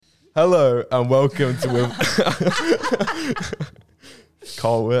Hello and welcome to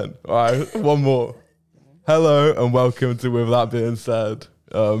Can't win. All right, one more. Hello and welcome to With That Being Said,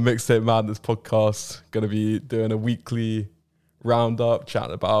 Mixtape Madness podcast. Going to be doing a weekly roundup,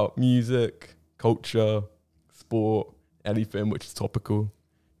 chatting about music, culture, sport, anything which is topical.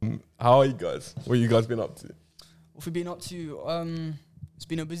 How are you guys? What have you guys been up to? What we've been up to? It's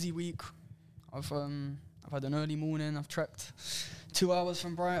been a busy week. I've had an early morning. I've trekked 2 hours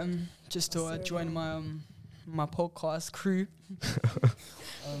from Brighton just to join my podcast crew.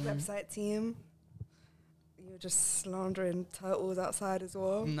 Website team. You're just slandering turtles outside as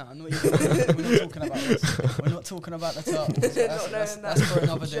well. Nah, not even. We're not talking about this. We're not talking about the turtles. That's for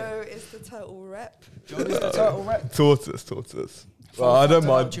another day. Joe is the turtle rep. Joe is the turtle rep. Tortoise. Well, I don't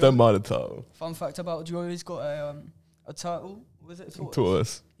mind a turtle. Fun fact about Joe, he's got a turtle. Was it a tortoise?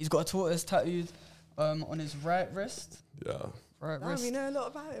 Tortoise. He's got a tortoise tattooed on his right wrist. Yeah. Right wrist. We know a lot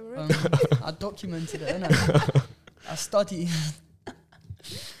about him already. I documented it, innit? I studied.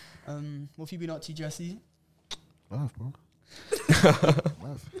 What have you been up to, Jesse? Life, bro.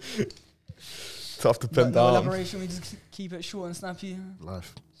 Life. Tough to pin No down. elaboration, we just keep it short and snappy.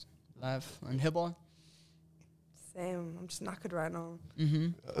 Life. And Hibba? Same. I'm just knackered right now. Mm-hmm.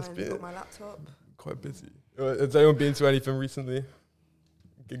 It's I've been got my laptop. quite busy. Has anyone been to anything recently?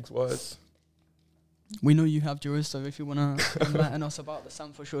 Gigs-wise? We know you have, Joe, so if you want to enlighten us about the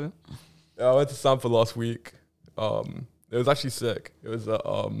Sampha show. Yeah, I went to Sampha last week. It was actually sick. It was at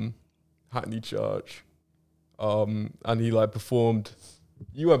Hackney Church. And he performed.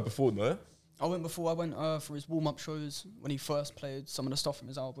 You went before, no? I went before. I went for his warm-up shows when he first played some of the stuff from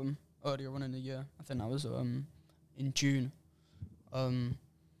his album earlier on in the year. I think that was in June. I mean,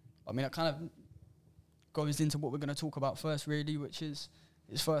 that kind of goes into what we're going to talk about first, really, which is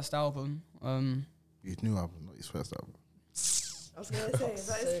his first album. His new album, not his first album. I was going to say, is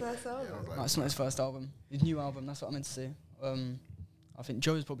that his first album? Yeah, No, it's not his first album. His new album, that's what I meant to say. I think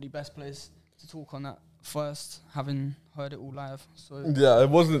Joe's probably best placed to talk on that first, having heard it all live. So Yeah,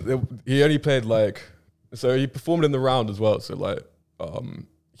 it wasn't. He only played so he performed in the round as well. So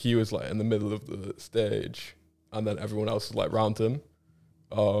he was in the middle of the stage, and then everyone else was round him.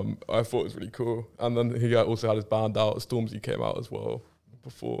 I thought it was really cool. And then he also had his band out. Stormzy came out as well,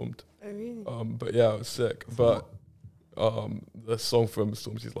 performed. Oh, really? But yeah, it was sick. But the song from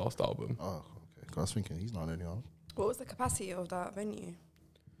Stormzy's last album. Oh, okay. 'Cause I was thinking he's not the only one. What was the capacity of that venue?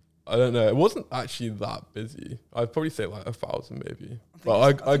 I don't know. It wasn't actually that busy. I'd probably say 1,000 maybe.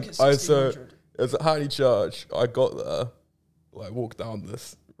 I think it's So 1,600. it was at Hackney Church. I got there, walked down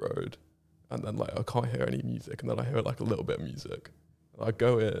this road, and then I can't hear any music, and then I hear a little bit of music. And I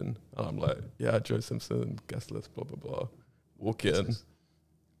go in, and I'm like, yeah, Joe Simpson, guest list, blah blah blah. Walk in,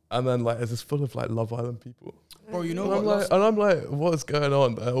 and then it's just full of Love Island people. Bro, you know And what? I'm like, what's going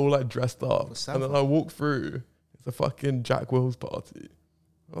on? They're all dressed up, For and then Sampha? I walk through. It's a fucking Jack Wills party.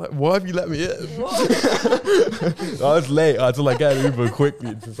 I'm like, why have you let me in? I was late. I had to get an Uber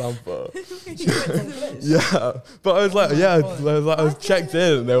quickly to Sampha. Yeah, but I was like, I was checked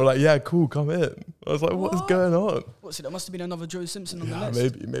in. And they were like, yeah, cool, come in. I was like, what is going on? What's it? There must have been another Joe Simpson on the Yeah,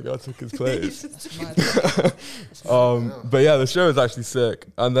 list. maybe I took his place. That's mad. But yeah, the show is actually sick.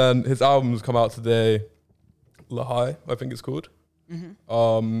 And then his album's come out today. Lahai, I think it's called.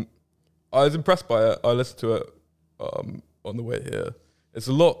 Mm-hmm. I was impressed by it. I listened to it on the way here. It's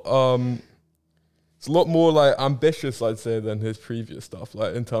a lot more ambitious, I'd say, than his previous stuff.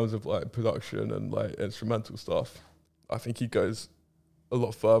 In terms of production and instrumental stuff, I think he goes a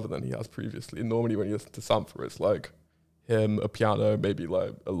lot further than he has previously. Normally, when you listen to Sampha, it's him, a piano, maybe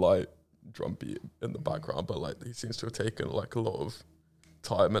a light drum beat in the background. But he seems to have taken a lot of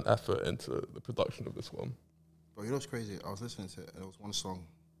time and effort into the production of this one. But you know what's crazy? I was listening to it, and there was one song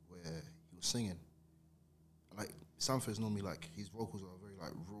where he was singing. Sampha is normally his vocals are very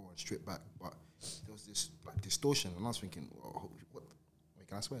raw and stripped back, but there was this distortion, and I was thinking, what? Wait,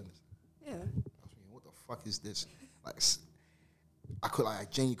 can I swear in this? Yeah. I was thinking, what the fuck is this? I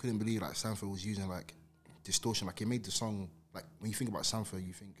genuinely couldn't believe Sampha was using distortion. It made the song when you think about Sampha,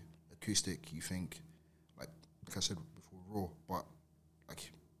 you think acoustic, you think like I said before, raw, but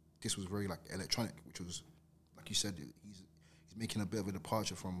this was very electronic, which was you said, he's making a bit of a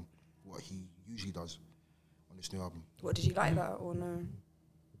departure from what he usually does on this new album. What, did you like that or no?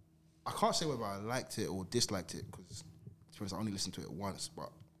 I can't say whether I liked it or disliked it because, to be honest, I only listened to it once, but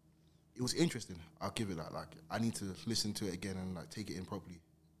it was interesting. I'll give it that. I need to listen to it again and take it in properly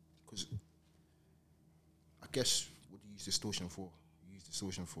because I guess what do you use distortion for? You use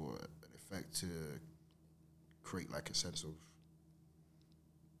distortion for an effect to create a sense of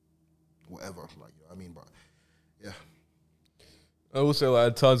whatever, you know what I mean? But yeah. And also, like,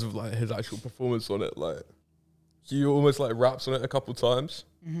 in terms of like his actual performance on it, like he almost like raps on it a couple times.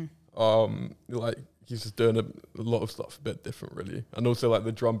 Like he's just doing a lot of stuff a bit different, really. And also, like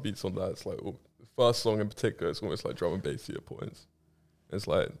the drum beats on that, it's like the first song in particular, it's almost like drum and bassy at points. It's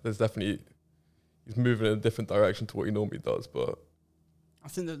like there's definitely he's moving in a different direction to what he normally does, but I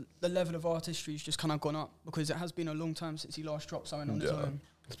think the level of artistry has just kind of gone up because it has been a long time since he last dropped something on his own.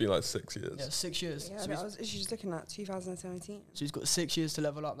 It's been like 6 years. Yeah, 6 years. Yeah, So I was just looking at 2017. so he's got 6 years to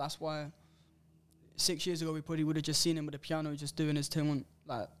level up. That's why 6 years ago we probably would have just seen him with the piano just doing his thing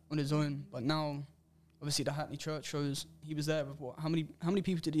on his own. But now, obviously, the Hackney Church shows, he was there with what? How many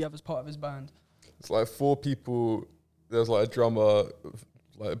people did he have as part of his band? It's like 4 people. There's like a drummer,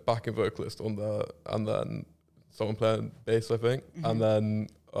 like a backing vocalist on there, and then someone playing bass, I think. And then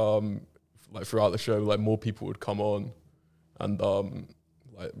like throughout the show, like more people would come on, and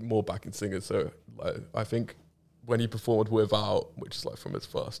like more backing singers. So like I think when he performed Without, which is like from his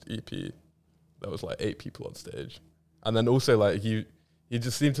first EP, there was like 8 people on stage. And then also like he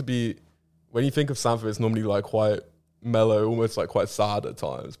just seemed to be, when you think of Sampha, it's normally like quite mellow, almost like quite sad at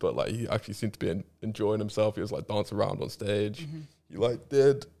times, but like he actually seemed to be enjoying himself. He was like dancing around on stage. He like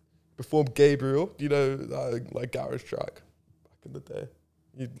performed Gabriel, you know, that like garage track back in the day.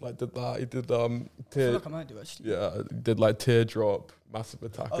 He like did that. He did I feel like I might do actually. yeah, he did like Teardrop, Massive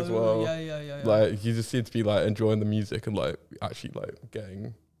Attack as well. Yeah. Like he just seemed to be like enjoying the music and like actually like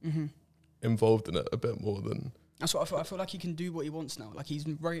getting involved in it a bit more than. That's what I feel. I feel like he can do what he wants now. Like he's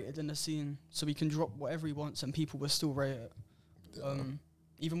rated in the scene, so he can drop whatever he wants, and people will still rate it. Yeah.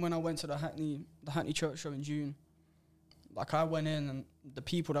 Even when I went to the Hackney Church show in June, like I went in and the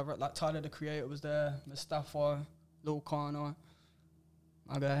people that like Tyler the Creator was there, Mustafa, Lil Kana,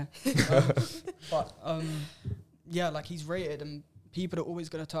 my guy. But yeah, like he's rated, and people are always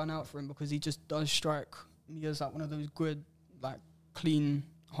gonna turn out for him because he just does strike me as like one of those good, like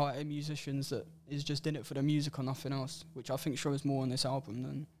clean-hearted musicians that is just in it for the music or nothing else, which I think shows more on this album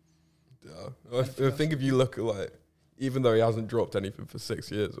than. Yeah, I think if you look at like, even though he hasn't dropped anything for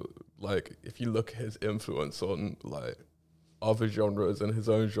 6 years, like if you look at his influence on like other genres and his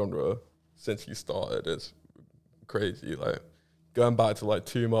own genre since he started, it's crazy. Like going back to like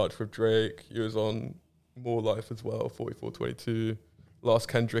Too Much with Drake, he was on More Life as well, 4422, last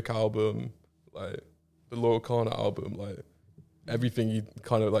Kendrick album, like the Lil Kana album, like everything he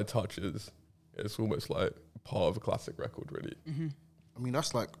kind of like touches, it's almost like part of a classic record, really. I mean,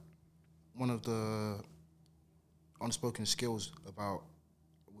 that's like one of the unspoken skills about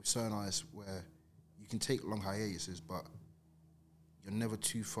with certain artists where you can take long hiatuses, but you're never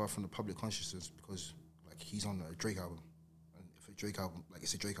too far from the public consciousness because like he's on a Drake album, and if a Drake album, like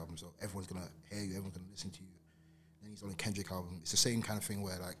it's a Drake album, so everyone's gonna hear you, everyone's gonna listen to you. Then he's on a Kendrick album. It's the same kind of thing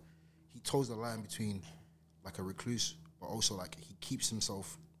where like he toes the line between like a recluse, but also like he keeps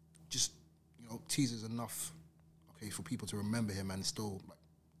himself just, you know, teases enough, okay, for people to remember him and still like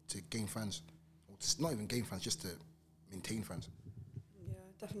to gain fans, or to not even gain fans, just to maintain fans. Yeah,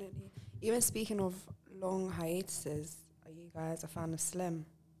 definitely. Even speaking of long hiatuses, are you guys a fan of Slim?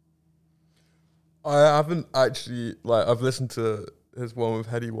 I haven't actually, like, I've listened to his one with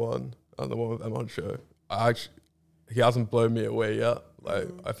Heady One and the one with M Show. He hasn't blown me away yet. Like,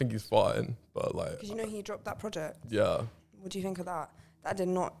 I think he's fine, but like. Because you know he dropped that project. Yeah. What do you think of that? That did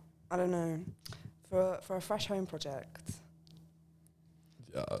not, I don't know, for a Fresh Home project.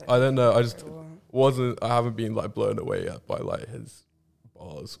 Yeah, I don't know. I just I haven't been like blown away yet by like his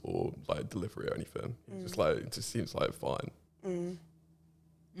bars or like delivery or anything. It's just like, it just seems like fine.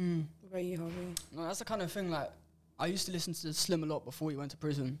 What about you, Harvey? No, that's the kind of thing, like, I used to listen to Slim a lot before he went to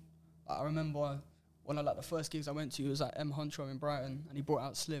prison. Like, I remember one of like the first gigs I went to was like M Huncho in Brighton, and he brought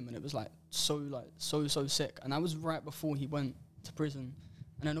out Slim, and it was like so sick. And that was right before he went to prison.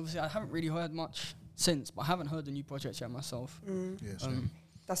 And then obviously I haven't really heard much since, but I haven't heard the new project yet myself. Yes.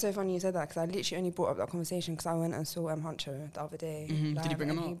 That's so funny you said that, because I literally only brought up that conversation because I went and saw M Huncho the other day. Did he bring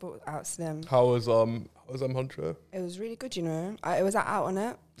him and out? He brought out Slim. How was M Huncho? It was really good, you know. It was at Out On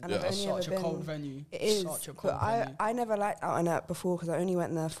It. And Yeah. I've only Such ever a been. cold venue. It is. Such a cold But venue. I never liked Out On It before because I only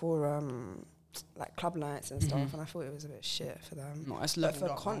went there for like club nights and stuff, and I thought it was a bit shit for them. No, it's But leveled for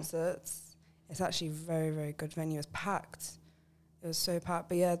up now. concerts, it's actually very, very good venue. It was packed. It was so packed.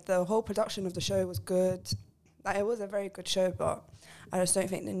 But yeah, the whole production of the show was good. Like, it was a very good show, but I just don't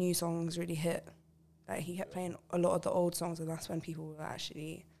think the new songs really hit. Like, he kept playing a lot of the old songs, and that's when people were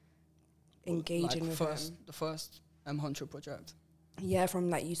actually engaging with him. The first M Huncho project. Yeah, from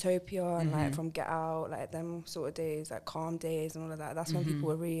like Utopia and like from Get Out, like them sort of days, like Calm Days and all of that. That's when people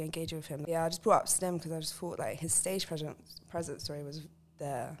were really engaging with him. Yeah, I just brought up Slim because I just thought like his stage presence was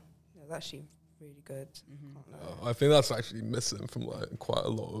there. It was actually really good. Mhm. Can't lie. I think that's actually missing from like quite a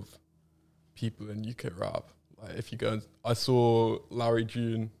lot of people in UK rap. Like if you go, I saw Larry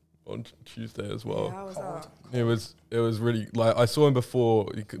June on Tuesday as well. Yeah, how was Cold. that? It was really like I saw him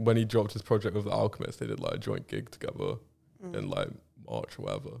before when he dropped his project with the Alchemist. They did like a joint gig together in like March or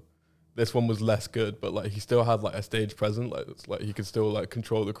whatever. This one was less good, but like he still had like a stage presence. Like it's like he could still like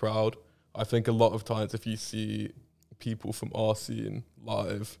control the crowd. I think a lot of times if you see people from our scene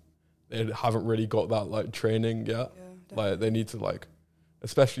live, they haven't really got that like training yet. Yeah, Like they need to like,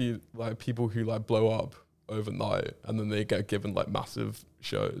 especially like people who like blow up overnight and then they get given like massive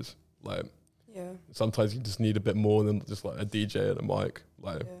shows. Like yeah. sometimes you just need a bit more than just like a DJ and a mic.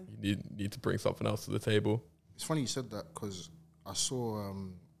 Like Yeah. you need to bring something else to the table. It's funny you said that because I saw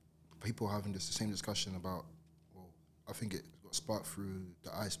people having the same discussion about, well, I think it got sparked through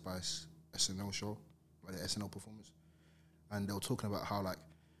the Ice Spice SNL show, like the SNL performance. And they were talking about how like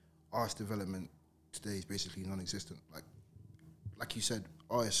artist development today is basically non-existent. Like you said,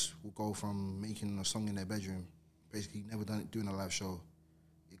 artists will go from making a song in their bedroom, basically never done it, doing a live show.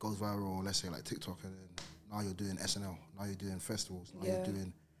 It goes viral, let's say like TikTok, and then now you're doing SNL, now you're doing festivals, now you're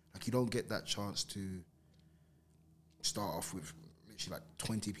doing, like you don't get that chance to start off with literally like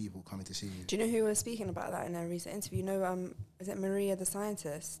 20 people coming to see you. Do you know who was speaking about that in a recent interview? You know, is it Maria the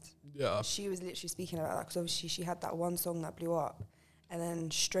Scientist? Yeah. She was literally speaking about that because obviously she had that one song that blew up, and then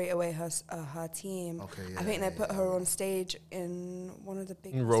straight away her team. Okay, I think they put her on stage in one of the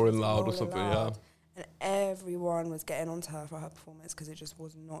big Rolling festivals, Loud or Rolling something, Loud, and everyone was getting onto her for her performance because it just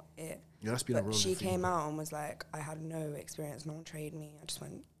was not it. Yeah, that's been a But rolling she thing. came out and was like, I had no experience, no one trained me. I just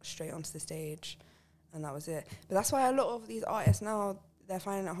went straight onto the stage, and that was it. But that's why a lot of these artists now, they're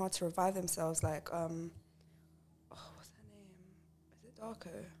finding it hard to revive themselves. Like, what's her name? Is it Darko?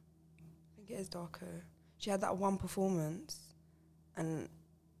 I think it is Darko. She had that one performance, and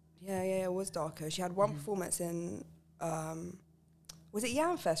it was Darko. She had one performance in, was it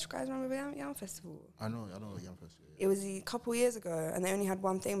Yamfest? You guys remember Yam Festival? I know Young Fest. It was a couple years ago, and they only had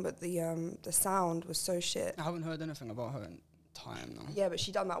one thing, but the sound was so shit. I haven't heard anything about her in time now. Yeah, but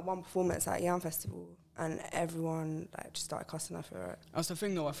she done that one performance at Yam Festival, and everyone like just started cussing her for it. That's the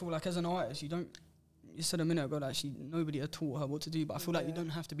thing though, I feel like as an artist, you said a minute ago that nobody had taught her what to do, but I feel like you don't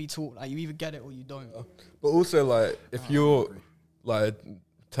have to be taught. Like you either get it or you don't. But also like if you're like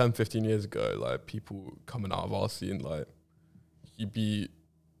 10, 15 years ago, like people coming out of our scene, like you'd be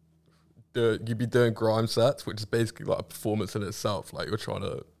doing grime sets, which is basically like a performance in itself. Like you're trying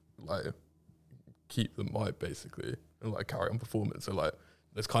to like keep the mic basically and like carry on performance. So like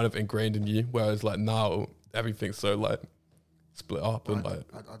it's kind of ingrained in you. Whereas like now everything's so like split up and like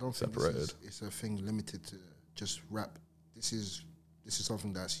I don't separated. think it's a thing limited to just rap. This is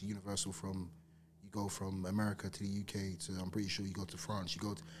something that's universal. From you go from America to the UK to, I'm pretty sure you go to France. You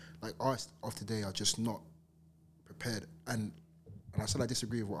go to, like, artists of today are just not prepared. And I said I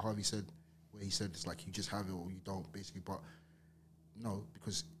disagree with what Harvey said, where he said it's like you just have it or you don't, basically. But no,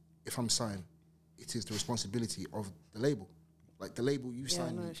 because if I'm signed, it is the responsibility of the label. Like the label you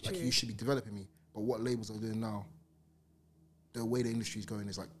signed me, like you should be developing me. But what labels are doing now, the way the industry is going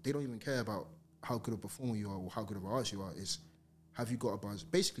is like they don't even care about how good a performer you are or how good of an artist you are. Is have you got a buzz?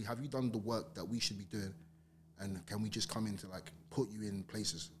 Basically, have you done the work that we should be doing? And can we just come in to like put you in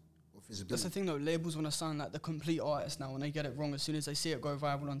places of visibility? That's the thing though, labels want to sound like the complete artist now and they get it wrong as soon as they see it go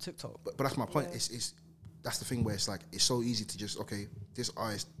viral on TikTok. But that's my point. It's that's the thing where it's like it's so easy to just, okay, this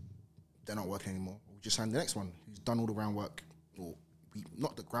artist, they're not working anymore. We'll just sign the next one who's done all the groundwork, or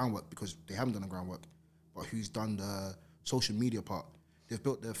not the groundwork because they haven't done the groundwork, but who's done the social media part. They've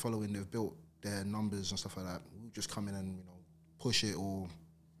built their following, they've built their numbers and stuff like that. We'll just come in and push it or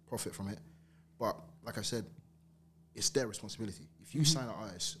profit from it. But like I said, it's their responsibility. If you sign an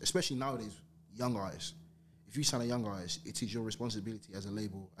artist, especially nowadays, young artists, if you sign a young artist, it is your responsibility as a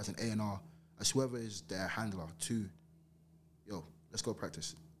label, as an A&R, as whoever is their handler to, let's go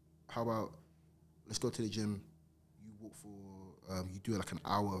practice. How about, let's go to the gym, you walk for, you do like an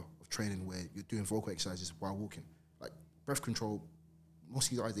hour of training where you're doing vocal exercises while walking. Like breath control, most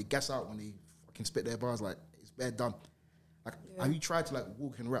of these artists, they gas out when they fucking spit their bars, like it's bare done. Like, have you tried to like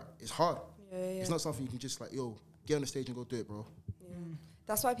walk and rap? It's hard. It's not something you can just like, get on the stage and go do it, bro. Yeah.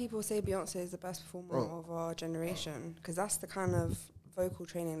 That's why people say Beyonce is the best performer of our generation, because that's the kind of vocal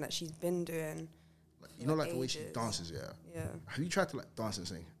training that she's been doing. Like, like the way she dances, Yeah. Have you tried to like dance and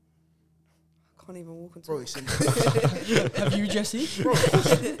sing? I can't even walk and Bro, talk. Have you, Jesse? Bro,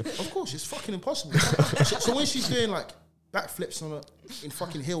 of course, it's fucking impossible. So when she's doing like backflips in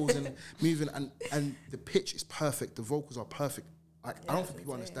fucking hills and moving, and the pitch is perfect, the vocals are perfect. Like, I don't think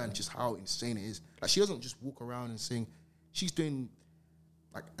people understand just how insane it is. Like, she doesn't just walk around and sing. She's doing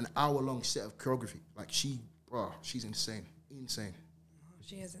like an hour-long set of choreography. Like she's insane. She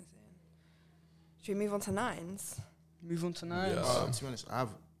is insane. Should we move on to nines? Move on to nines. Yeah. To be honest, I have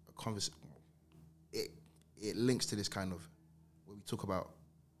a conversation. It links to this kind of where we talk about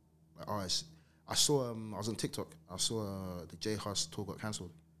like artists. I saw I was on TikTok. I saw the J Hus tour got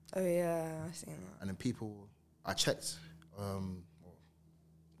cancelled. Oh yeah, I seen that. And then I checked.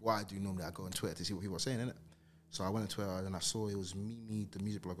 What I do normally, I go on Twitter to see what people are saying, innit? So I went on Twitter and I saw it was Mimi, the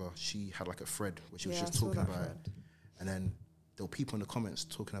music blogger. She had like a thread where she was just talking about it. And then there were people in the comments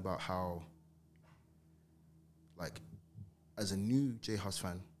talking about how, like, as a new J Hus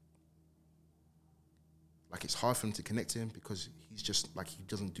fan, like it's hard for him to connect to him because he's just like, he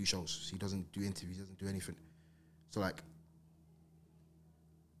doesn't do shows, he doesn't do interviews, he doesn't do anything. So like,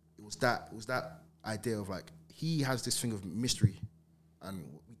 it was that idea of like, he has this thing of mystery, and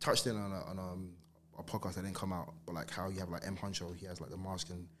we touched in on a podcast that didn't come out, but like how you have like M Huncho, he has like the mask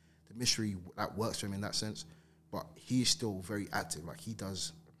and the mystery that works for him in that sense, but he's still very active. Like he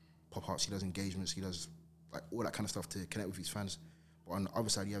does pop-ups, he does engagements, he does like all that kind of stuff to connect with his fans. But on the other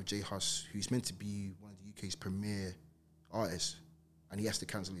side, you have J Hus, who's meant to be one of the UK's premier artists, and he has to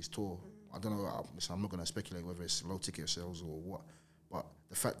cancel his tour. I don't know, I'm not going to speculate whether it's low ticket sales or what, but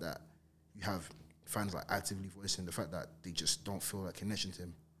the fact that you have fans like actively voicing the fact that they just don't feel that connection to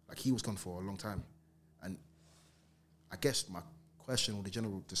him. Like he was gone for a long time. And I guess my question or the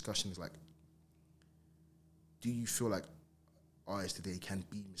general discussion is like, do you feel like artists today can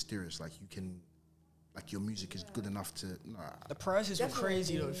be mysterious? Like you can, like your music is good enough to... The prices Definitely. were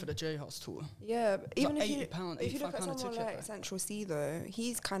crazy though for the J Hus tour. Yeah, but even like if £80, you look at £85 a someone ticket. like Central C though,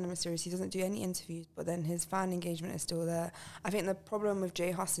 he's kind of mysterious. He doesn't do any interviews, but then his fan engagement is still there. I think the problem with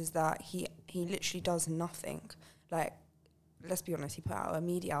J Hus is that he literally does nothing. Like, let's be honest, he put out a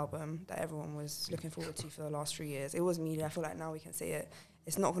media album that everyone was looking forward to for the last 3 years. It was media. I feel like now we can say it.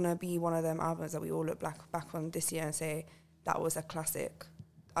 It's not going to be one of them albums that we all look back on this year and say that was a classic.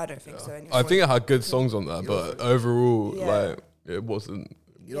 I don't think so. Anyway. I think it had good songs on there, but overall, Yeah. like, it wasn't.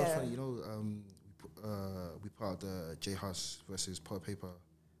 You know what's funny? You know, we put out the J Hus versus Pot Paper.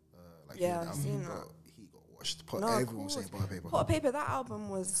 Yeah, I've seen that. He got washed. No, Everyone was saying Pot Paper. Pot Paper, that album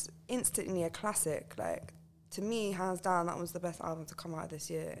was instantly a classic. Like, to me, hands down, that was the best album to come out this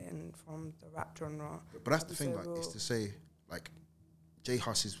year from the rap genre. But that's the It's thing, so like, raw. is to say, like, J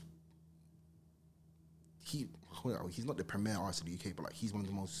Hus is... He's not the premier artist of the UK, but like he's one of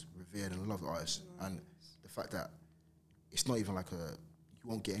the most revered and loved artists. Nice. And the fact that it's not even like you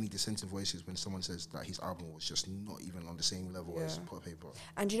won't get any dissenting voices when someone says that his album was just not even on the same level as Pot Paper.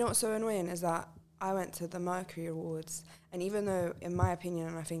 And you know what's so annoying is that I went to the Mercury Awards, and even though, in my opinion,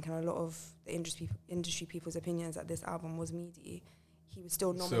 and I think in a lot of the industry people's opinions, that this album was meaty, he was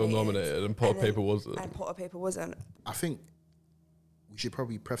still nominated. And Pot Paper wasn't. And Pot Paper wasn't. I think we should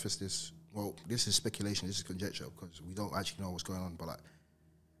probably preface this. Well, this is speculation, this is conjecture, because we don't actually know what's going on. But like,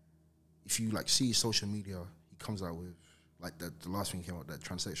 if you like see his social media, he comes out with like the last thing he came out, that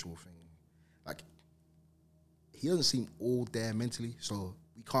transsexual thing. Like, he doesn't seem all there mentally, so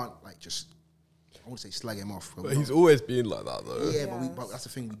we can't like just, I won't say slag him off. But he's always been like that though. Yeah, but that's the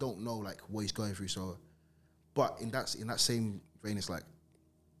thing, we don't know like what he's going through. So, but in that same vein, it's like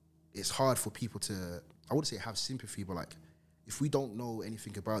it's hard for people to, I wouldn't say have sympathy, but like, if we don't know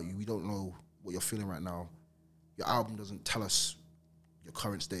anything about you, we don't know what you're feeling right now, your album doesn't tell us your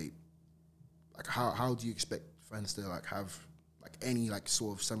current state, like how do you expect fans to like have like any like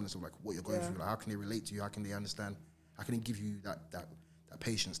sort of semblance of like what you're going through? Like, how can they relate to you? How can they understand? How can they give you that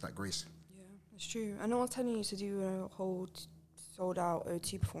patience, that grace? Yeah, it's true. And no one's telling you to do a whole sold out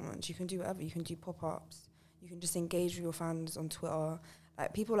O2 performance. You can do whatever. You can do pop-ups. You can just engage with your fans on Twitter.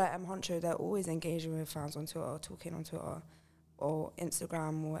 Like people like M Huncho, they're always engaging with fans on Twitter, talking on Twitter, or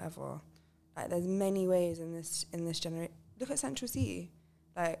Instagram or whatever. Like there's many ways in this generation. Look at Central C.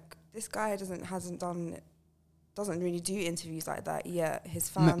 Like this guy doesn't really do interviews like that yet. His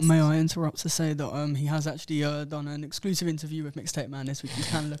fans. May I interrupt to say that he has actually done an exclusive interview with Mixtape Man this week. You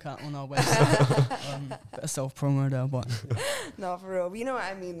can look at on our website. Bit of self promo there, but no, for real. But you know what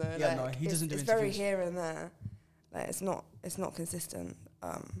I mean, though. Yeah, like, no, he doesn't do it's interviews. very here and there. Like it's not consistent.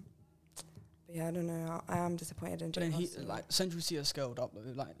 But yeah, I don't know. I am disappointed in But then J he Hus. like Central C has scaled up.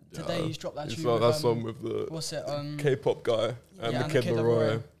 Like today, he's dropped that It's tune. like with, that song with the what's it? K-pop guy and yeah, the Kid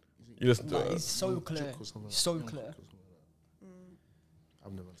Laroi. You listen to Like, it. he's so clear. So clear.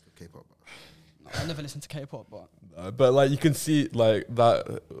 I've never understood K-pop. No, I never listened to K-pop, but But like you can see like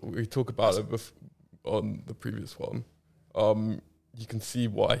that we talk about it on the previous one. You can see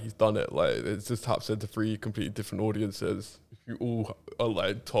why he's done it. Like it's just taps into 3 completely different audiences. who all are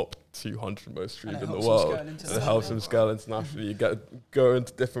like top 200 most streamed And it in the helps them world. scale And it internationally. helps them scale internationally. You go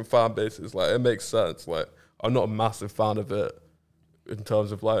into different fan bases. Like, it makes sense. Like, I'm not a massive fan of it in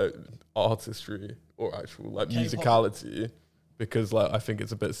terms of like artistry or actual like K-pop. musicality, because like I think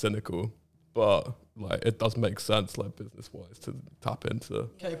it's a bit cynical, but like it does make sense like business wise to tap into.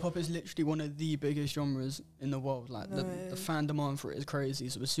 K-pop is literally one of the biggest genres in the world. Like the fan demand for it is crazy.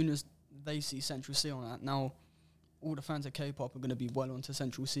 So as soon as they see Central C on that, now all the fans of K-pop are going to be well onto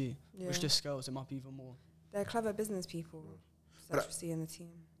Central C, which just scales them up even more. They're clever business people. Central C in the team.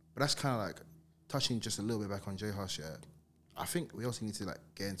 But that's kind of like touching just a little bit back on J Hush. Yeah, I think we also need to like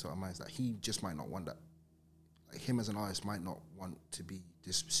get into our minds that he just might not want that. Like him as an artist might not want to be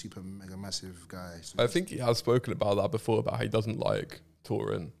this super mega massive guy. So I think he has spoken about that before, about how he doesn't like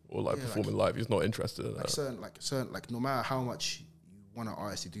touring or like Yeah, performing live. He's not interested in like it. certain no matter how much you want an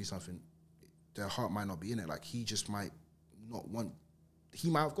artist to do something, their heart might not be in it. Like he just might not want. He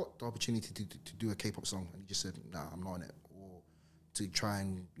might have got the opportunity to do a K-pop song, and he just said, "Nah, I'm not on it." Or to try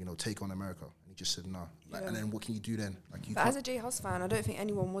and take on America, and he just said, "Nah." Like, and then what can you do then? Like you. But as a J Hus fan, I don't think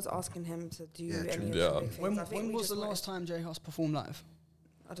anyone was asking him to do Yeah, any true. of Yeah. the big things. I think When we was just the wanted- last time J Hus performed live?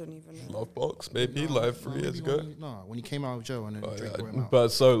 I don't even know. Lovebox maybe No, like 3 no, years maybe ago. when he came out with Joe and then Oh, Drake yeah, brought him out. but Yeah,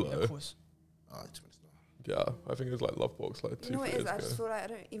 solo. of course. Oh, to be honest, no. Yeah, I think it was like Lovebox like 2 You know what it years is? I ago. just feel like I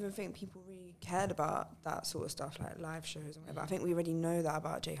don't even think people really cared about that sort of stuff, like live shows and whatever. I think we already know that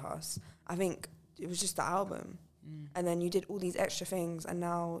about J Hus. I think it was just the album. And then you did all these extra things, and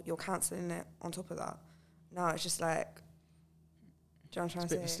now you're cancelling it on top of that. Now it's just like, do you know what I'm It's a trying bit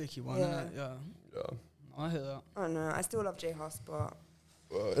to of a say? sticky one, Yeah. isn't it? Yeah. Yeah. I hear that. I don't know. I still love J Hus, but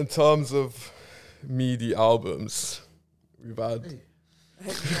In terms of meaty albums, we've had I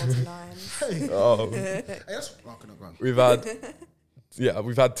hope you go to Nines. Hey, that's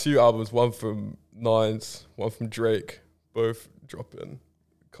we've had 2 albums, one from Nines, one from Drake, both dropping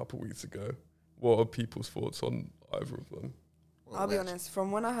a couple weeks ago. What are people's thoughts on either of them? I'll be honest.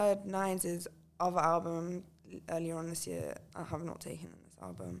 From when I heard Nines' other album earlier on this year, I have not taken in this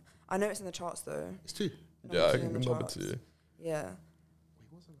album. I know it's in the charts though. It's 2. Yeah, in the number charts. 2. Yeah.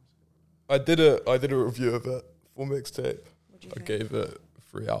 I did a review of it for Mixtape. What do you I think? gave it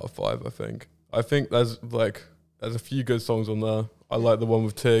 3 out of 5. I think there's a few good songs on there. I like the one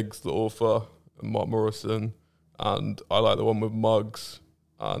with Tiggs, the author, and Mark Morrison, and I like the one with Muggs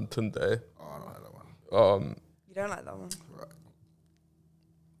and Tunde. Oh, I don't like that one. You don't like that one? Right.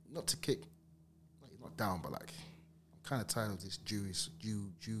 Not to kick, like, not down, but like, I'm kind of tired of this Jewish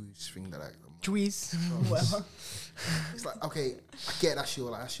thing that like. Juice. Whatever. It's like, okay, I get that's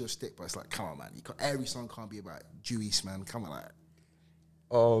your stick, but it's like, come on, man, every song can't be about Jewish, man. Come on, like.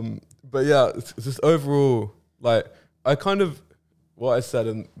 But yeah, it's just overall, like, I kind of, what I said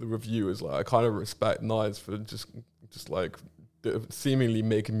in the review is like, I kind of respect Nines for just like seemingly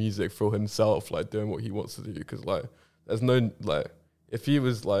making music for himself, like doing what he wants to do. Because like, there's no like, if he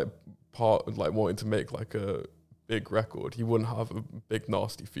was like wanting to make like a big record, he wouldn't have a big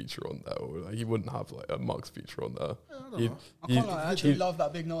nasty feature on there, or like, he wouldn't have like a Muggs feature on there. I can't lie, I actually love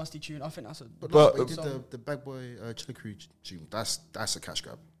that Big Nasty tune. I think that's a But he did song. the Bad Boy Chili Crew tune. That's a cash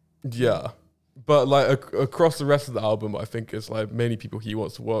grab. Yeah. But like across the rest of the album, I think it's like many people he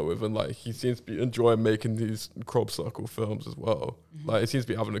wants to work with, and like he seems to be enjoying making these crop circle films as well. Like, he seems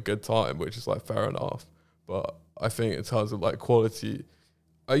to be having a good time, which is like fair enough. But I think in terms of like quality,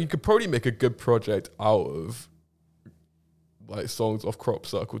 you could probably make a good project out of like songs off Crop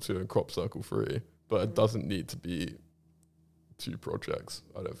Circle 2 and Crop Circle 3, but it doesn't need to be 2 projects,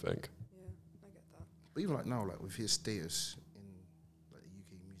 I don't think. Yeah, I get that. But even like now, like with his status in like the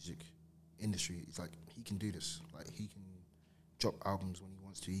UK music industry, it's like he can do this. Like he can drop albums when he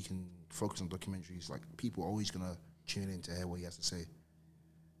wants to. He can focus on documentaries. Like people are always gonna tune in to hear what he has to say,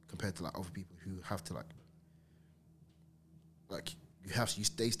 compared to like other people who have to like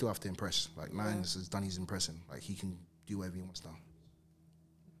they still have to impress. Like Nines has done his impressing. Like he can do whatever he wants now.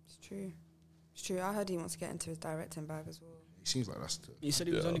 It's true. It's true. I heard he wants to get into his directing bag as well. It seems like that's the He said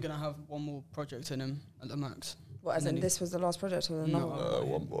he was only going to have one more project in him at the max. What, as And in then this was the last project or another one?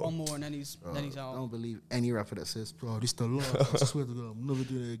 one more. One more and then he's I out. don't believe any rapper that says, "Bro, this the last." I swear to God, I'm never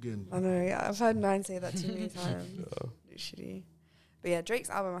doing it again. I know, yeah. I've heard Nine say that too many times. Literally. But yeah, Drake's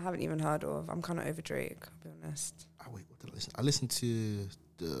album I haven't even heard of. I'm kind of over Drake, I'll be honest. Oh, wait, what did I listen? I listened to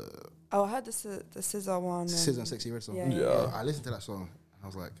the Oh, I heard the SZA one. SZA and Sexy Red song. Yeah. I listened to that song. I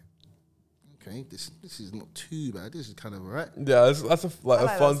was like, okay, this is not too bad. This is kind of alright. Yeah, that's a like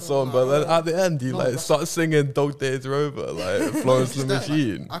fun that song, song. but then at the end, he No, like that's- starts singing "Dog Days Are Over," like Florence the Just that,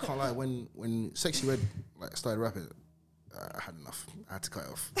 Machine. I can't lie. When Sexy Red like started rapping, I had enough. I had to cut it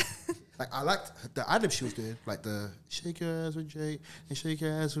off. Like I liked the ad-lib she was doing, like the shake your ass with Jay and shake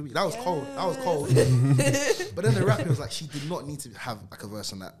your ass with me. That was cold. That was cold. But then the rapping was like she did not need to have like a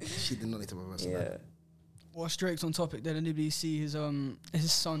verse on that. She did not need to have a verse on that. Whilst Drake's on topic, did anybody see his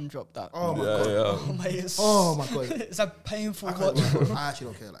son drop that? Oh my god! Oh, mate, oh my god! It's a painful I watch. actually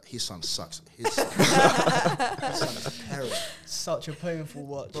don't care. Like his son sucks. His son is terrible. Such a painful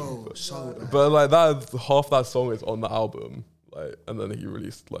watch, bro. So bad. But like that, half that song is on the album, like, and then he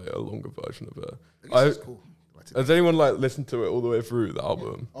released like a longer version of it. It's cool. Has anyone like listened to it all the way through the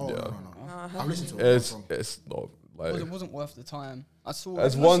album? Oh yeah. no. I've listened to it. It's not like it wasn't worth the time. I saw.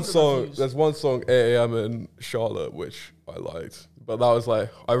 There's one song. There's one song, 8 a.m. in Charlotte, which I liked, but that was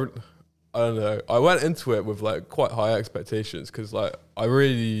like I don't know. I went into it with like quite high expectations because like I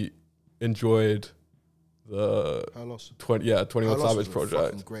really enjoyed the 21 Savage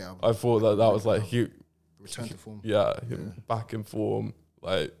project. Great album. I thought that was like Return to form. Yeah, back in form.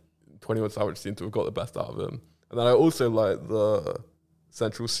 Like 21 Savage seemed to have got the best out of him. And then I also like the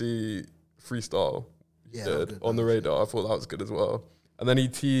Central C freestyle he did on the radar. I thought that was good as well. And then he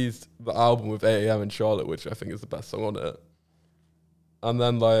teased the album with 8 a.m. in Charlotte, which I think is the best song on it. And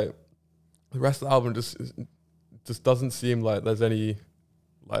then like the rest of the album just doesn't seem like there's any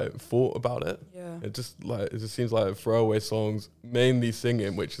like thought about it. Yeah. It just seems like throwaway songs, mainly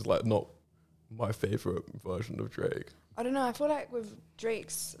singing, which is like not my favorite version of Drake. I don't know. I feel like with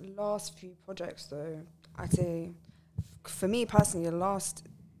Drake's last few projects, though, I'd say, for me personally, the last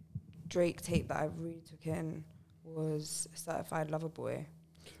Drake tape that I really took in was Certified Lover Boy.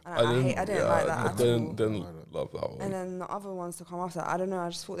 And I didn't like that at all. Didn't love that one. And then the other ones to come after, I don't know. I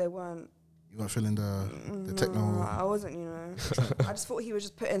just thought they weren't. You weren't feeling the techno. I wasn't. I just thought he was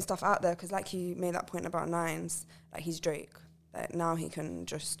just putting stuff out there because, like you made that point about Nines, like he's Drake. Like now he can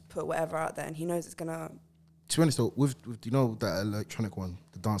just put whatever out there, and he knows it's gonna. To be honest, though, with that electronic one,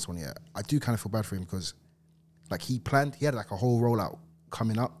 the dance one, yeah, I do kind of feel bad for him because, like, he had like a whole rollout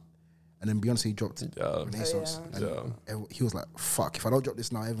coming up, and then Beyonce dropped Renaissance, and he was like, "Fuck! If I don't drop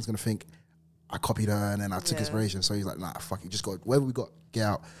this now, everyone's gonna think I copied her, and then I took inspiration." So he's like, "Nah, fuck it, just go whatever we got, get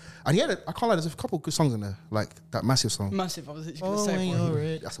out." And I can't lie, there's a couple of good songs in there, like that Massive song. Massive. I was literally gonna say,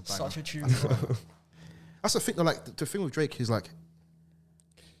 bro. That's a banger. Such a tune. That's the thing, though. Like the thing with Drake is like,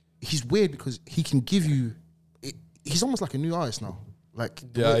 he's weird because he can give you. He's almost like a new artist now. Like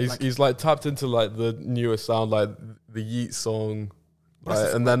he's like tapped into like the newer sound, like the Yeet song,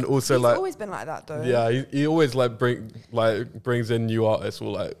 right? And then also he's like always been like that though. Yeah, he always like brings in new artists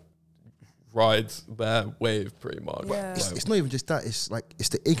or like rides their wave pretty much. Yeah. It's not even just that. It's like it's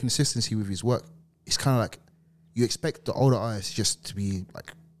the inconsistency with his work. It's kind of like you expect the older artists just to be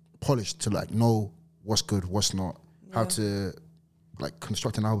like polished to like know what's good, what's not, how to like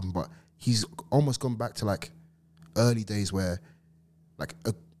construct an album, but he's almost gone back to like early days where like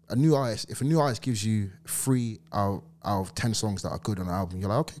a new artist, if a new artist gives you 3 out of 10 songs that are good on an album, you're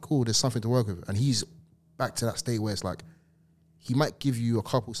like, okay, cool, there's something to work with. And he's back to that state where it's like he might give you a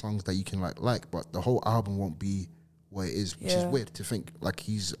couple songs that you can like, but the whole album won't be what it is, which is weird to think. Like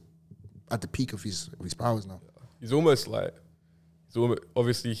he's at the peak of his powers now. He's almost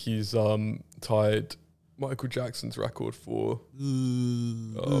obviously he's tied Michael Jackson's record for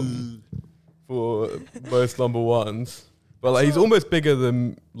most number ones, but like he's almost bigger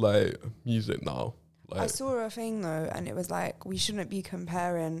than like music now. Like, I saw a thing though, and it was like we shouldn't be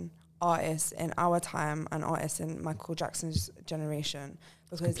comparing artists in our time and artists in Michael Jackson's generation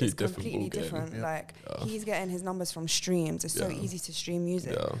because it's completely different. Yeah. Like he's getting his numbers from streams. It's so easy to stream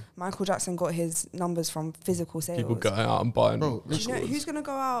music. Yeah. Michael Jackson got his numbers from physical sales. People going out and buying. Do you know who's gonna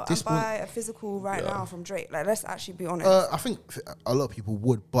go out and buy a physical right now from Drake? Like, let's actually be honest. I think a lot of people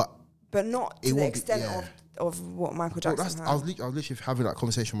would, but not to the extent of what Michael Jackson had. I was literally having that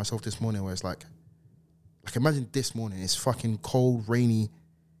conversation with myself this morning where it's like imagine this morning, it's fucking cold, rainy,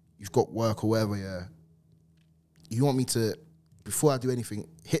 you've got work or whatever, yeah. You want me to, before I do anything,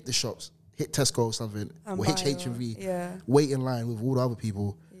 hit the shops, hit Tesco or something, or hit HMV, wait in line with all the other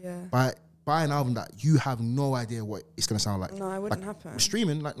people, buy an album that you have no idea what it's going to sound like. No, it wouldn't happen.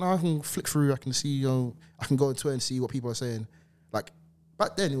 Streaming, like now I can flick through, I can see, I can go on Twitter and see what people are saying. Like,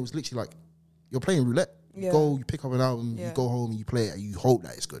 back then, it was literally like, you're playing roulette. You go, you pick up an album, you go home, and you play it, and you hope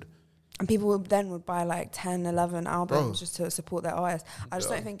that it's good. And people would buy like 10, 11 albums just to support their artists. I just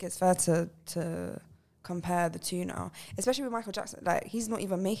don't think it's fair to compare the two now. Especially with Michael Jackson. Like, he's not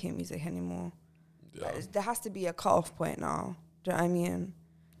even making music anymore. Yeah. Like, there has to be a cut-off point now. Do you know what I mean?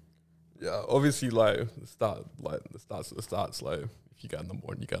 Yeah, obviously, like, the stats, like, if you get number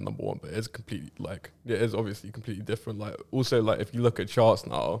one, you get number one. But it's completely, like, it is obviously completely different. Like, also, like, if you look at charts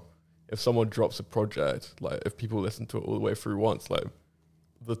now, if someone drops a project, like, if people listen to it all the way through once, like,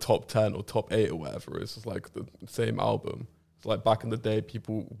 the top 10 or top 8 or whatever. It's just like the same album. It's like back in the day,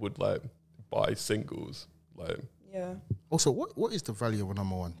 people would like buy singles. Like, Yeah. Also, what is the value of a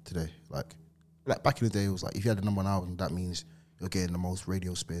number one today? Like back in the day, it was like if you had a number one album, that means you're getting the most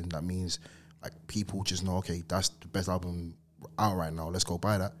radio spin. That means like people just know, okay, that's the best album out right now. Let's go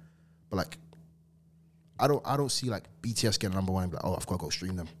buy that. But like, I don't see like BTS getting number one and be like, oh, I've got to go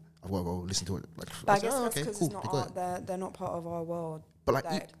stream them. I've got to go listen to it. Like, But I say, guess oh, that's okay, because cool, it's not they got art. it. They're not part of our world. But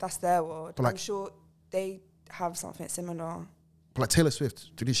like, That's their world. but like- I'm sure they have something similar. But like Taylor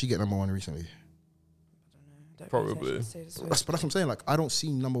Swift, did she get number one recently? Don't Probably. really say Taylor But that's what I'm saying. Like, I don't see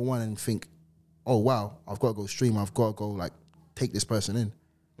number one and think, oh wow, I've got to go stream. I've got to go like take this person in.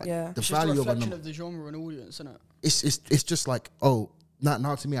 Like, Yeah. the It's just a value of a reflection number. of the genre and audience, isn't it? It's just like, oh,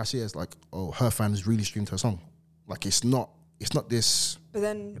 now to me I see it as like, oh, her fans really streamed her song. Like it's not this. But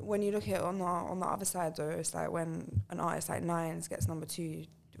then when you look at it on the other side though, it's like when an artist like Nines gets number 2,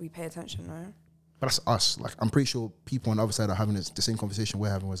 we pay attention, no? But that's us. Like I'm pretty sure people on the other side are having the same conversation we're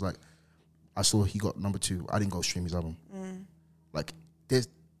having. Was like, I saw he got number 2. I didn't go stream his album. Like there's,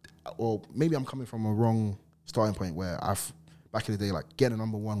 or maybe I'm coming from a wrong starting point where back in the day, like getting a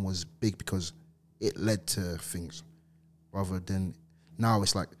number 1 was big because it led to things, rather than now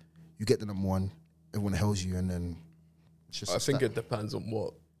it's like you get the number 1, everyone hails you, and then it's just. I think it depends on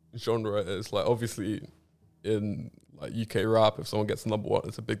what genre it is. Like, obviously, in like UK rap, if someone gets number 1,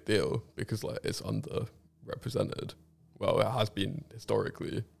 it's a big deal because like it's underrepresented. Well, it has been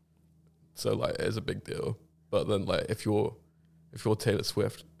historically, so like it is a big deal. But then like if you're Taylor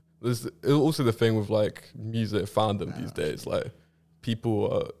Swift, there's also the thing with like music fandom these days. Like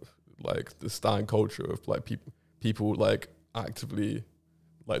people are like the stan culture of like people like actively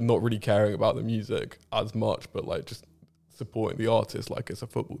like not really caring about the music as much, but like just supporting the artist like it's a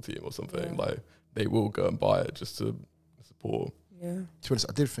football team or something. Yeah. Like they will go and buy it just to support. Yeah. To be honest,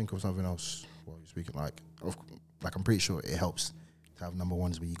 I did think of something else while you were speaking. Like I'm pretty sure it helps to have number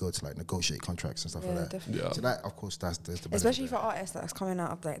 1s where you go to like negotiate contracts and stuff Yeah, like that. definitely. Yeah. So that, of course, there's the benefit Especially for there. artists that's coming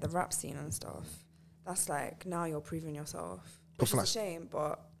out of like the rap scene and stuff. That's like now you're proving yourself. But Which for is like- a shame,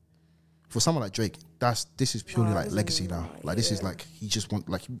 but For someone like Drake, this is purely No, it like doesn't legacy mean now. that, Like this is yeah. like he just want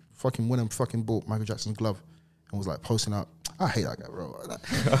like he fucking went and fucking bought Michael Jackson's glove and was like posting out. I hate that guy, bro.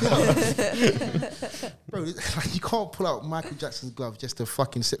 Bro, like, you can't pull out Michael Jackson's glove just to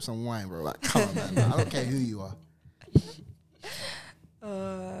fucking sip some wine, bro. Like, come on, man. I don't care who you are.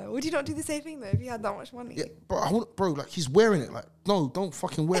 would you not do the same thing though if you had that much money? Yeah, bro, like he's wearing it. Like, no, don't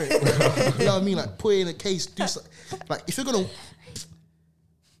fucking wear it. Bro. You know what I mean? Like, put it in a case. Do like if you're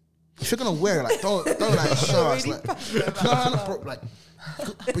gonna wear it, like don't like show us. Really Like, passionate about no, bro,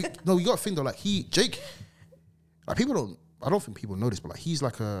 like no, you got to think though. Like Jake, like people don't. I don't think people know this, but like he's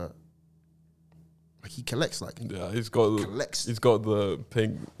like he collects like Yeah, he's got the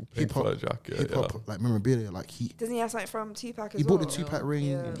pink Hip-hop- fur jacket. hip hop like memorabilia. Like Doesn't he have something from Tupac as he well? bought the Tupac ring.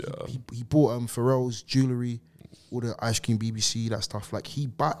 Yeah. He bought Pharrell's jewelry, all the Ice Cream BBC, that stuff. Like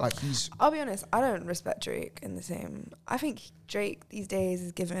he's. I'll be honest, I don't respect Drake in the same. I think Drake these days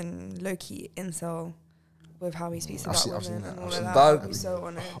is given low-key incel with how he speaks I've about seen women that. and all I've of seen that. that. I'll be so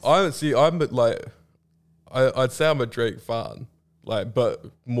honest. I'm like, I'd say I'm a Drake fan, like, but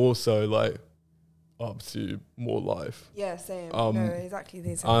more so like up to More Life. Yeah, same. Um, no, exactly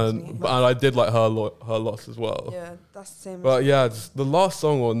the same as me. And I did like her loss as well. Yeah, that's the same. But yeah, just the last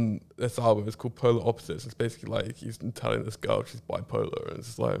song on this album is called Polar Opposites. It's basically like he's telling this girl she's bipolar, and it's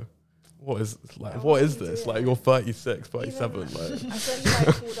just like, what is this? Oh, what is what this? is Like it? you're 36, Even- 37. Like I said he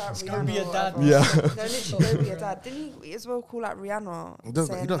like called out Rihanna. Don't be a or dad. whatever. Yeah. No, literally, don't be a dad. Didn't he as well call out Rihanna? He does,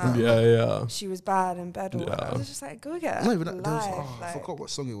 saying he does. that yeah. she was bad in bed or Yeah. whatever. I was just like, go get Not even that. There was, life. I like, forgot what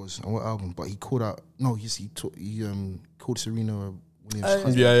song it was on what album, but he called out. No, he called Serena Williams. Oh,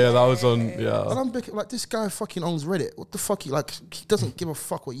 Yeah, that was on. And Yeah, I'm like, this guy fucking owns Reddit. What the fuck? He doesn't give a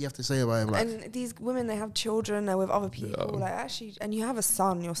fuck what you have to say about him. Like, and these women, they have children, they're with other people. Yeah. Like actually, and you have a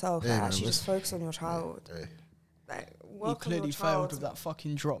son yourself. Yeah, like, man, actually, let's- just focus on your child. yeah. Like, He welcome clearly your failed child. with that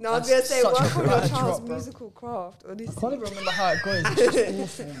fucking drop. No, I was That's gonna say such a work on your bad child's drop, bro. musical craft. I can't even remember how it goes. It's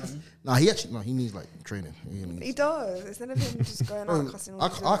just awful, man. Nah, he needs like training. He does. Instead of him just going Bro, out cussing. all I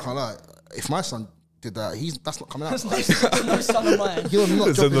the can't children. lie. If my son did that, that's not coming out. No son of mine. You're not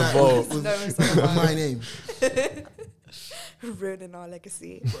It's in dropping the that vault. with No, it's not my mine. name. Ruining our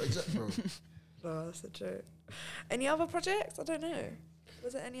legacy. Bro, exactly, bro. No, that's a joke. Any other projects? I don't know.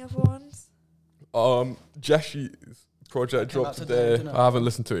 Was it any other ones? Jeshy's project Came dropped out today, today. didn't it? I haven't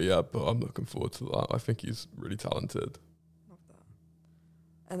listened to it yet, but I'm looking forward to that. I think he's really talented. Love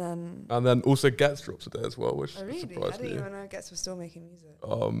that. And then, And then also Gets dropped today as well, which oh really? I surprised didn't me. even know Gets was still making music.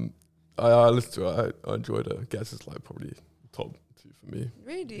 I listened to it. I enjoyed it. Gets is like probably top two for me.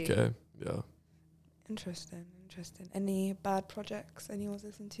 Really? Okay, yeah. Interesting. Any bad projects anyone's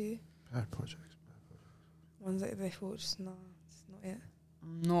listened to? Bad projects. Ones that they thought just nah, it's not it.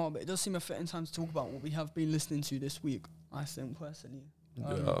 No, but it does seem a fitting time to talk about what we have been listening to this week, I think, personally.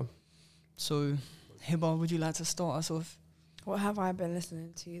 Yeah. So, Hiba, would you like to start us off? What have I been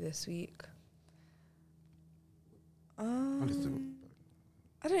listening to this week? I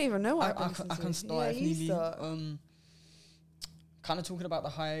don't even know what I've been listening to. I can start if you need be. start. Kind of talking about the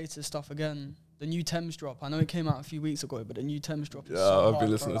hiatus stuff again. The new Thames drop. I know it came out a few weeks ago, but the new Thames drop is Yeah, so I've hard, been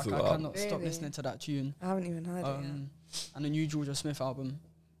bro. listening to Like, that. I cannot stop Really? listening to that tune. I haven't even heard it yet. And the new Georgia Smith album.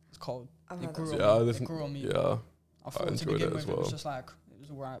 It's called I've It heard Grew that. on Yeah, I Me. It listen. grew on me. Yeah, I thought to enjoyed begin it with as it was well. just like it was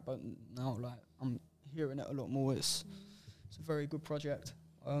alright, but now like I'm hearing it a lot more. It's a very good project.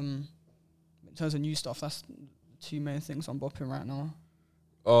 In terms of new stuff, that's the two main things I'm bopping right now.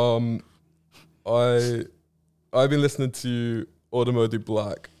 I've been listening to Automotive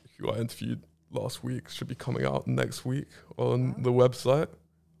Black, who I interviewed last week. Should be coming out next week on the website.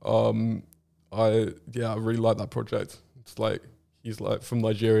 I really like that project. It's like he's like from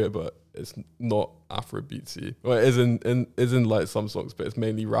Nigeria, but it's not Afrobeatsy. Well, it is in like some songs, but it's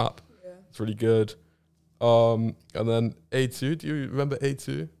mainly rap. Yeah. It's really good. And then A2. Do you remember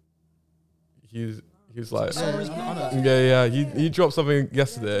A2? He's like he dropped something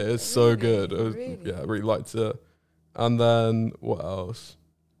yesterday. It's so good. It was, Really? I really liked it. And then what else?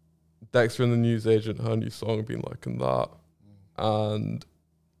 Dexter and the Newsagent, her new song, been liking that. And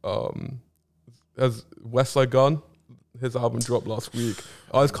there's West Side Gun, his album dropped last week.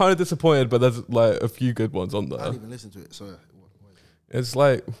 I was kind of disappointed, but there's like a few good ones on I there. didn't even listen to it. So what is it? It's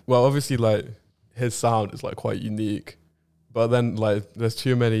like, well, obviously like his sound is like quite unique, but then like there's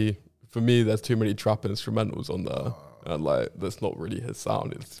too many trap instrumentals on there, and like that's not really his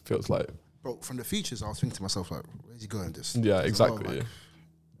sound. It feels like, Bro, from the features, I was thinking to myself, like, where's he going with this? yeah, There's a lot of, exactly. like,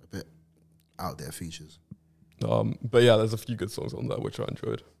 a bit out there features. But yeah, there's a few good songs on there which I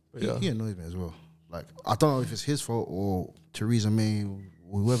enjoyed. But yeah, He annoys me as well. Like, I don't know if it's his fault or Theresa May or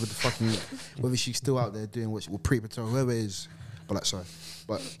whoever the fucking, whether she's still out there doing what she, or Preet Patel, whoever it is. But like, sorry,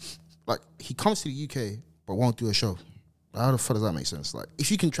 but like he comes to the UK but won't do a show. How the fuck does that make sense? Like,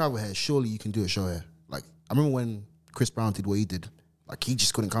 if you can travel here, surely you can do a show here. Like, I remember when Chris Brown did what he did. Like, he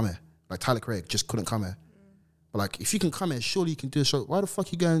just couldn't come here. Like, Tyler Craig just couldn't come here. But like, if you can come here, surely you can do a show. Why the fuck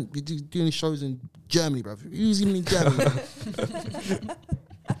you going doing these shows in Germany, bro? Who's even in Germany? Bro?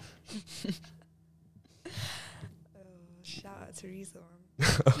 Shout out to Teresa.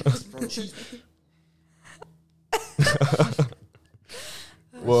 Bro, she's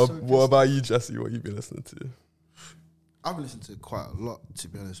what about you, Jesse? What you been listening to? I've been listening to quite a lot, to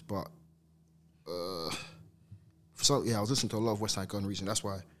be honest, but I was listening to a lot of West Side Gun recently. That's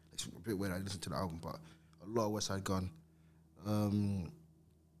why it's a bit weird I listened to the album, but a lot of West Side Gun. From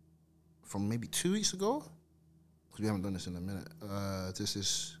maybe 2 weeks ago, because we haven't done this in a minute. This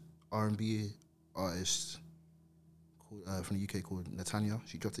is R&B artist called, from the UK called Netanya.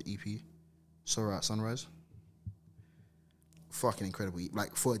 She dropped an EP, Saw Her at Sunrise. Fucking incredible.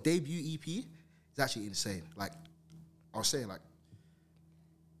 Like, for a debut EP, it's actually insane. Like, I was saying, like,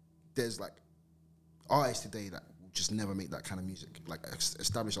 there's like artists today that will just never make that kind of music. Like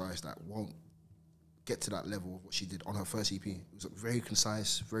established artists that won't get to that level of what she did on her first EP. It was like, very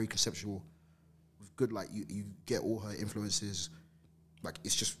concise, very conceptual, with good, like you get all her influences. Like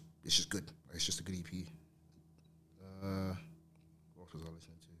it's just good. Like, it's just a good EP. What was I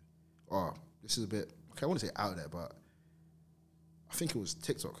listening to? Oh, this is a bit okay. I want to say out there, but I think it was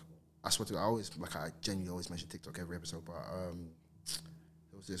TikTok. I swear to God, I genuinely always mention TikTok every episode, but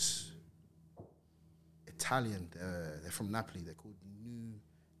there was this Italian, they're from Napoli, they're called New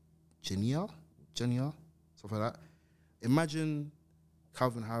Genia, something like that. Imagine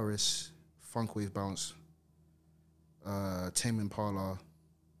Calvin Harris, Funk Wave Bounce, Tame Impala,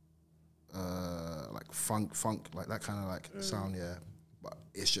 like funk, like that kind of like sound, yeah. But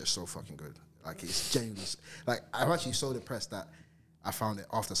it's just so fucking good. Like it's genuinely, like I'm actually so depressed that I found it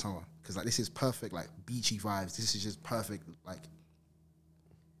after summer because like this is perfect, like beachy vibes. This is just perfect. Like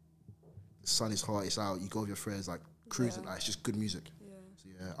the sun is hot, it's out. You go with your friends, like cruising. Like it's just good music. Yeah. So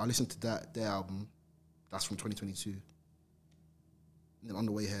yeah, I listened to their album. That's from 2022. And then on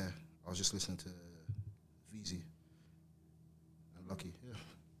the way here, I was just listening to VZ and Lucky. Yeah.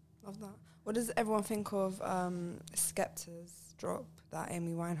 Love that. What does everyone think of Skepta's drop, that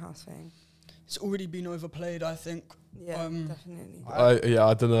Amy Winehouse thing? It's already been overplayed, I think. Yeah, definitely.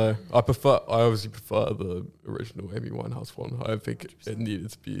 I don't know. I obviously prefer the original Amy Winehouse one. I think it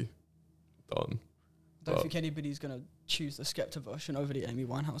needed to be done. I don't think anybody's going to choose the Skepta version over the Amy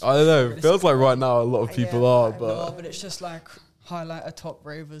Winehouse I don't know. version. It feels like right now a lot of people are, No, but but it's just like, highlighter top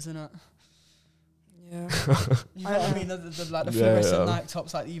ravers, innit? Yeah. You know what I mean? The like the Yeah, fluorescent yeah. Nike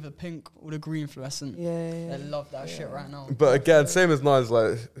tops, like either pink or the green fluorescent. Yeah. They love that shit right now. But again, same as Nines,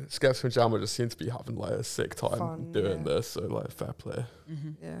 like Skeps and Jammer just seem to be having like a sick time Fun, doing yeah. this. So like fair play,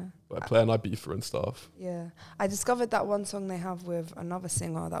 Yeah. like playing Ibiza and stuff. Yeah. I discovered that one song they have with another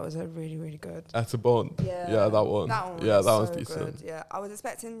singer that was a really, really good. Etabon. Yeah. Yeah, that one. Yeah, was that one's so decent. good. Yeah. I was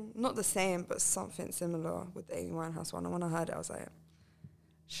expecting not the same, but something similar with the Amy Winehouse one. And when I heard it, I was like,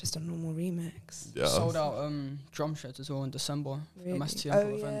 it's just a normal remix. Yeah. Sold out drum sheds as well in December. Really? MSTM Oh,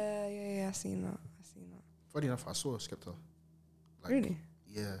 event. yeah. I seen that. Funny enough, I saw Skepta. Like, Really?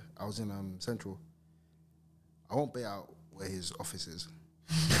 Yeah, I was in Central. I won't bet out where his office is.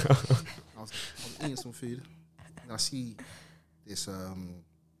 I was eating some food, and I see this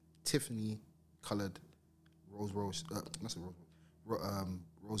Tiffany coloured Rolls Royce. That's a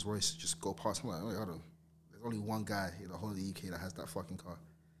Rolls Royce just go past. I'm like, wait, hold on. There's only one guy in the whole of the UK that has that fucking car.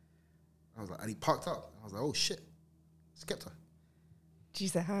 I was like, and he parked up. I was like, oh shit, Skepta. Did you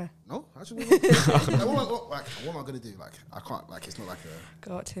say hi? No, I just what am I gonna do? Like, I can't. Like, it's not like a.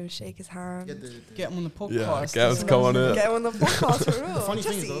 Go up to him, shake his hand. Get him on the podcast. Yeah, get him to come on it. Get him on the podcast for real. The funny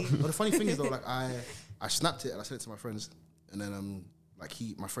Jesse. thing is though, like I snapped it and I sent it to my friends, and then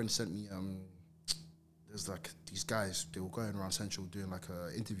my friend sent me there's like these guys, they were going around Central doing like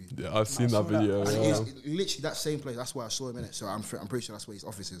a interview. Yeah, I've seen that video. And Yeah. it's literally that same place. That's why I saw him in it. So I'm pretty sure that's where his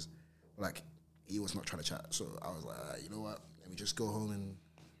office is. But like, he was not trying to chat. So I was like, you know what? Let me just go home and,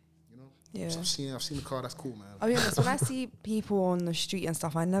 you know. Yeah. So I've seen the car. That's cool, man. I'll be honest, when I see people on the street and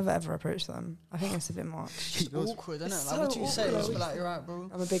stuff, I never ever approach them. I think it's a bit much. It's awkward, isn't it? It's Like, what do you so say? awkward. Just be like, you're right, bro.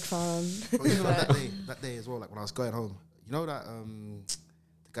 I'm a big fan. But you know, that day as well, like when I was going home, you know that the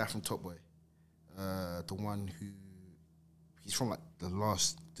guy from Top Boy, the one who he's from like the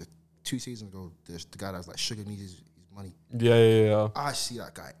 2 seasons ago. There's the guy that's like Sugar needs his money. Yeah. I see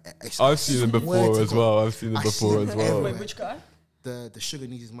that guy. I've seen him before as well. I've seen him before as well. Wait, which guy? The Sugar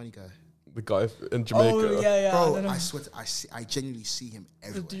needs his money guy. The guy in Jamaica. Oh, yeah. Bro, I swear, I genuinely see him Do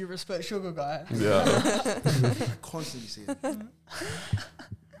everywhere. you respect Sugar Guy? Yeah. I constantly see him. Love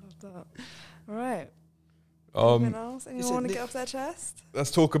that. All right. Anything else? is Anyone it want to the- get off their chest?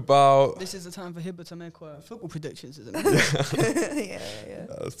 Let's talk about. This is the time for Hibba to make football predictions, isn't it? Yeah.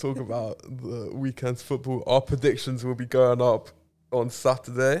 Let's talk about the weekend's football. Our predictions will be going up on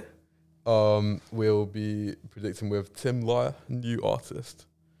Saturday. We'll be predicting with Tim Lyle, new artist.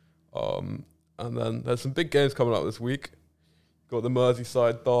 And then there's some big games coming up this week. Got the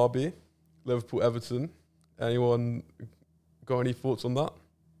Merseyside derby, Liverpool Everton. Anyone got any thoughts on that?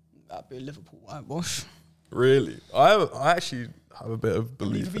 That'd be a Liverpool whitewash. Really? I actually have a bit of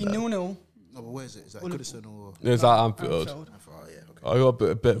belief It'd be in that. 0-0. No, but where is it? Is that Well, Goodison or? It's at Anfield. Oh, yeah, okay. I got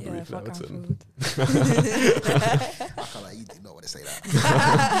a bit of Yeah, belief in fuck Everton. Anfield. I can't like you did not want to say that.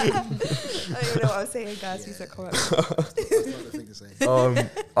 I don't even know what I was saying, guys. You said comment. That's not the thing to say. I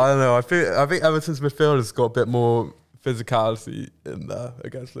don't know. I think Everton's midfield has got a bit more physicality in there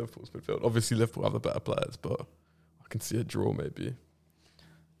against Liverpool's midfield. Obviously, Liverpool have the better players, but I can see a draw maybe.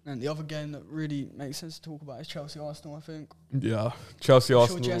 And the other game that really makes sense to talk about is Chelsea-Arsenal, I think. Yeah, Chelsea, I'm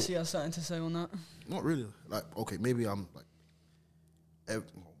Arsenal. sure Jesse has something to say on that. Not really. Like, okay, maybe I'm like, a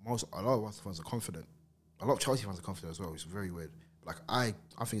lot of Arsenal fans are confident. A lot of Chelsea fans are confident as well. It's very weird. Like, I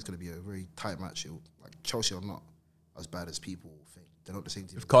think it's going to be a very tight match. Like, Chelsea are not as bad as people think. They're not the same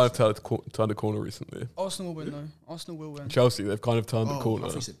team. They've kind of turned the corner recently. Arsenal will win, though. Arsenal will win. Chelsea, they've kind of turned the corner. I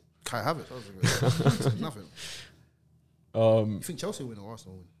think it's Kai Havertz. I was like, nothing. You think Chelsea will win or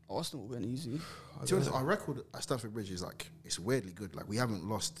Arsenal will win? Arsenal will win easy. To be honest, our record at Stamford Bridge is like, it's weirdly good. Like, we haven't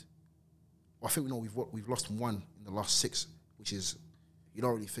lost. Well, I think we know we've lost one in the last 6, which is, you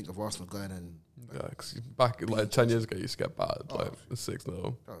don't really think of Arsenal going and. Yeah, because back like 10 years ago, you used to get bad, like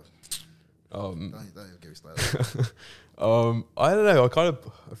 6-0. Don't get me started. I don't know.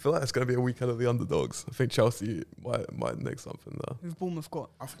 I feel like it's going to be a weekend of the underdogs. I think Chelsea might nick something there. Who've Bournemouth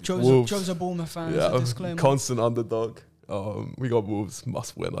got? I think Joe's a Bournemouth fan. Yeah, Yeah, disclaimer. constant underdog. We got Wolves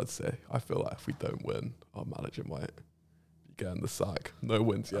must win. I'd say. I feel like if we don't win, our manager might be getting the sack. No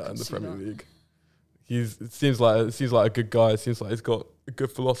wins yet in the Premier League. It seems like a good guy. It seems like he's got a good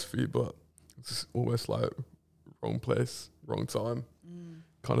philosophy, but it's almost like wrong place, wrong time,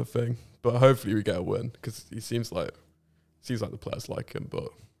 kind of thing. But hopefully we get a win because he seems like the players like him. But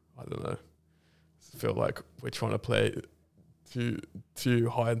I don't know. I feel like we're trying to play too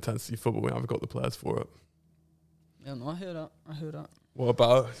high intensity football. We haven't got the players for it. Yeah, no, I hear that. What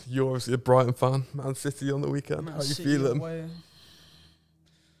about you're obviously a Brighton fan? Man City on the weekend. Man How you City feeling? away.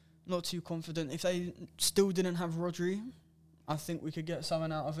 Not too confident. If they still didn't have Rodri, I think we could get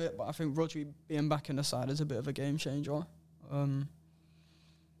something out of it. But I think Rodri being back in the side is a bit of a game changer.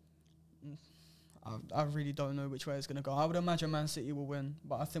 I really don't know which way it's going to go. I would imagine Man City will win,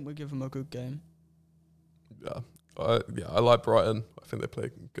 but I think we'll give them a good game. Yeah, I like Brighton. I think they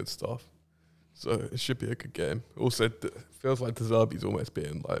play good stuff, so it should be a good game. Also, feels like De Zerbi's almost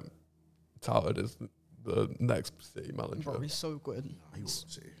being like touted as the next City manager. Bro, he's so good. He was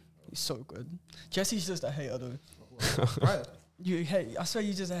City. He's so good. Jesse's just a hater though. Brighton. You hate. I swear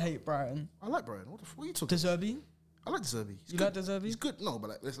you just hate Brighton. I like Brighton. What are you talking De Zerbi? I like De Zerbi. You like De Zerbi? He's good. No,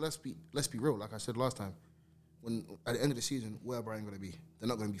 but like let's be real. Like I said last time, when at the end of the season, where are Brighton going to be? They're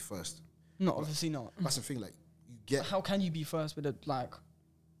not going to be first. No, obviously not. That's the thing. Like you get. How can you be first with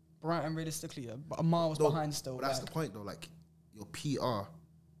Brighton realistically a miles behind still? But that's the point though. Like your PR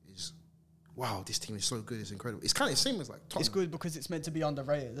is, wow, this team is so good. It's incredible. It's kind of the same as like Tottenham. It's good because it's meant to be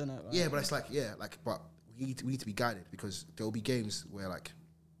underrated, isn't it? Yeah, but it's but we need to be guided because there will be games where like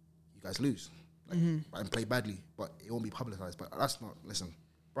you guys lose. And play badly, but it won't be publicised. But that's not. Listen,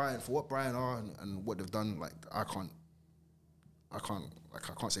 Brighton, for what Brighton are and what they've done, like I can't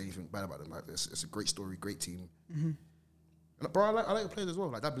say anything bad about them. Like it's a great story, great team. And bro, I like the players as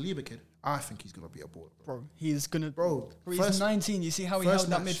well. Like that Belieber kid, I think he's gonna be a baller. Bro, he's gonna. Bro, he's 19. You see how he held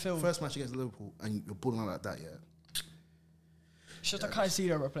that midfield. First match against Liverpool, and you're balling out like that, yeah. It's just a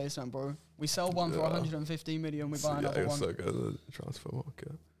Caicedo replacement, bro. We sell one for 115 million. We buy another one. So good at the transfer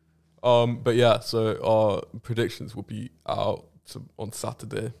market. But yeah, so our predictions will be out on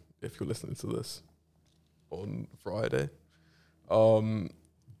Saturday if you're listening to this on Friday.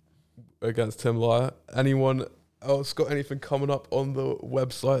 Against Tim Lyer. Anyone else got anything coming up on the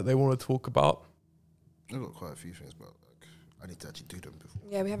website they want to talk about? I've got quite a few things, but like I need to actually do them before.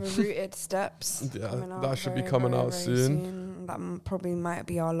 Yeah, we have a Rooted Steps. Yeah, coming out that should be very, coming very, out very soon. That probably might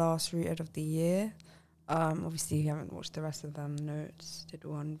be our last Rooted of the year. Obviously, you haven't watched the rest of them. Notes did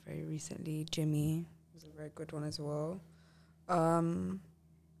one very recently. Jimmy was a very good one as well. And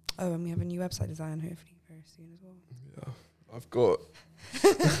we have a new website design hopefully very soon as well. Yeah, I've got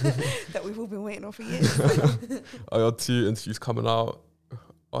that we've all been waiting on for years. I got 2 interviews coming out.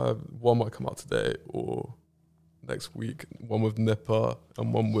 One might come out today or next week. One with Nipper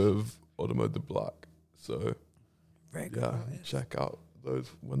and one with Odomo the Black. So Very good. check out those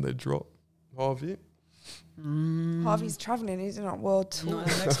when they drop. Harvey. Harvey's travelling. He's on a world tour.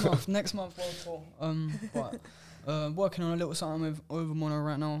 No, next month world tour. But working on a little something with Overmono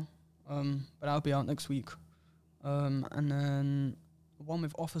right now. But that'll be out next week. And then one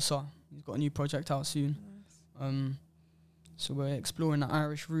with Officer. He's got a new project out soon. Nice. So we're exploring the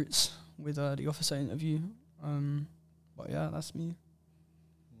Irish roots with the Officer interview. But yeah, that's me.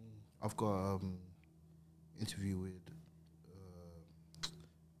 I've got interview with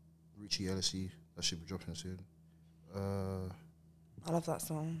Richie LSE. That should be dropping soon. I love that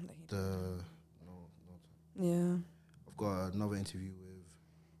song. Yeah. I've got another interview with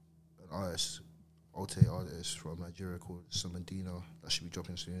an artist, Alte artist from Nigeria called Samandina. That should be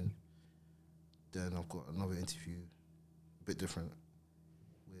dropping soon. Then I've got another interview, a bit different,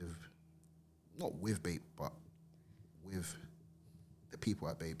 not with Babe, but with the people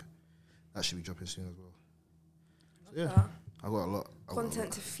at Babe. That should be dropping soon as well. So yeah, I got a lot.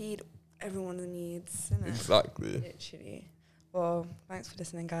 Content to feed everyone's needs, isn't it? Exactly. Literally. Well, thanks for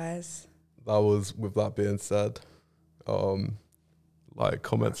listening, guys. That was, with that being said, like,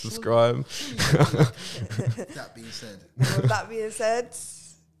 comment, subscribe. That being said. With that being said,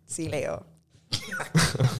 see you later.